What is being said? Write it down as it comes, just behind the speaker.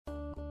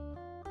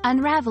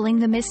Unraveling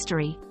the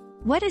mystery.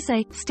 What is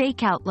a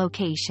stakeout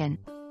location?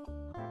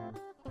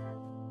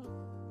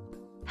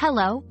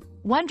 Hello,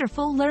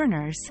 wonderful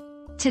learners.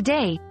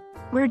 Today,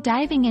 we're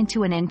diving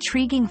into an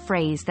intriguing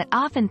phrase that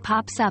often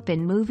pops up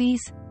in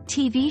movies,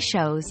 TV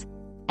shows,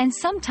 and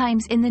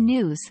sometimes in the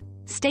news: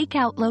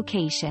 stakeout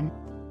location.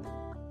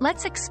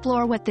 Let's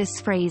explore what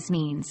this phrase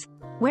means,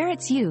 where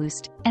it's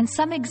used, and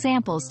some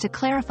examples to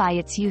clarify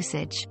its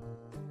usage.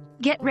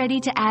 Get ready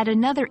to add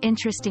another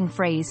interesting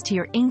phrase to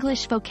your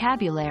English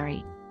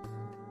vocabulary.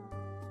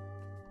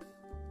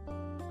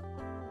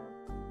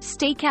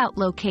 Stakeout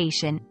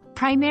location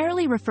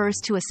primarily refers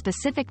to a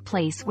specific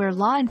place where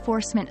law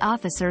enforcement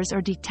officers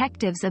or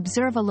detectives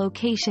observe a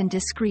location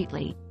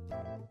discreetly.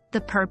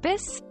 The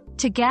purpose?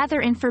 To gather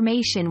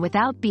information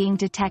without being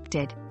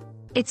detected.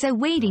 It's a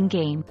waiting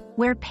game,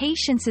 where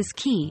patience is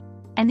key,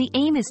 and the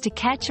aim is to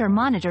catch or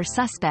monitor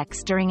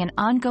suspects during an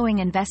ongoing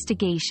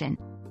investigation.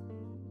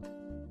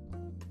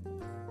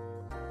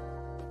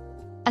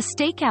 A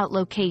stakeout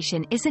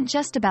location isn't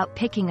just about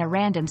picking a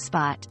random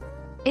spot.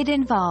 It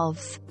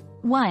involves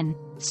 1.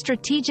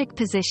 Strategic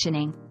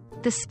positioning.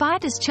 The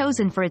spot is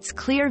chosen for its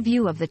clear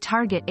view of the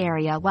target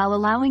area while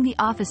allowing the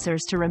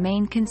officers to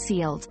remain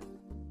concealed.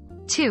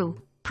 2.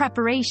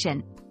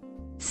 Preparation.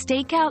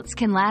 Stakeouts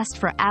can last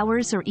for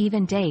hours or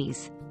even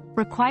days,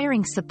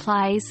 requiring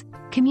supplies,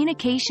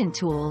 communication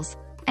tools,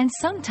 and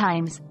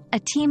sometimes a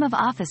team of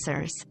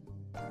officers.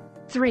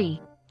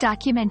 3.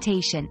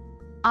 Documentation.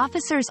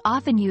 Officers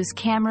often use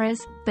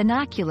cameras,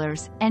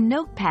 binoculars, and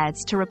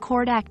notepads to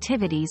record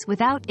activities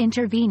without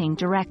intervening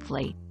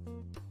directly.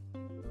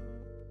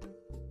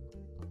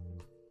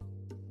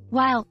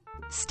 While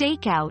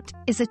stakeout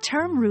is a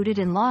term rooted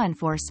in law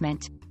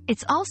enforcement,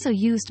 it's also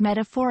used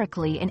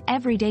metaphorically in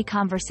everyday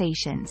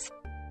conversations.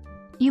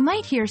 You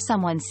might hear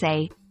someone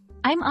say,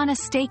 "I'm on a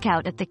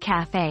stakeout at the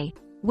cafe,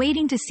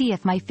 waiting to see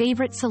if my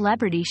favorite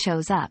celebrity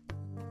shows up."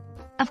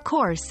 Of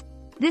course,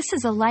 this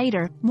is a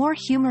lighter, more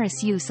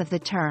humorous use of the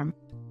term.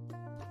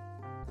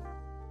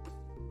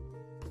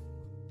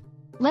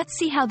 Let's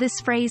see how this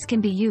phrase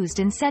can be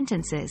used in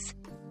sentences.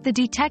 The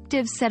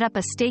detectives set up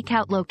a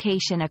stakeout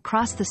location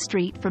across the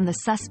street from the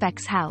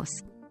suspect's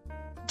house.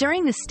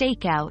 During the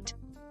stakeout,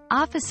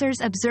 officers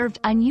observed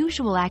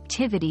unusual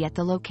activity at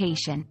the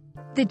location.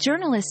 The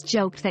journalist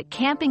joked that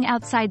camping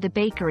outside the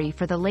bakery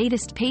for the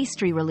latest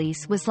pastry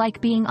release was like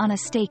being on a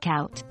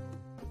stakeout.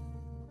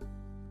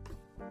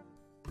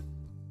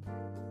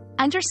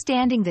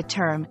 Understanding the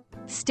term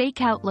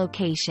stakeout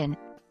location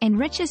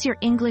enriches your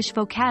English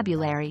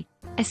vocabulary,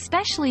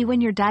 especially when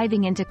you're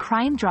diving into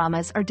crime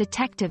dramas or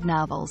detective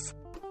novels.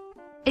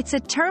 It's a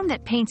term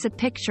that paints a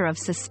picture of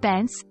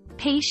suspense,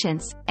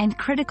 patience, and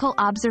critical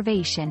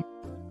observation.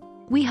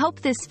 We hope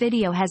this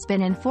video has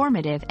been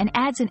informative and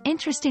adds an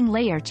interesting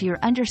layer to your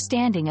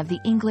understanding of the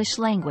English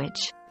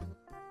language.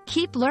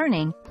 Keep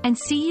learning, and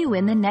see you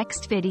in the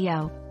next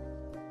video.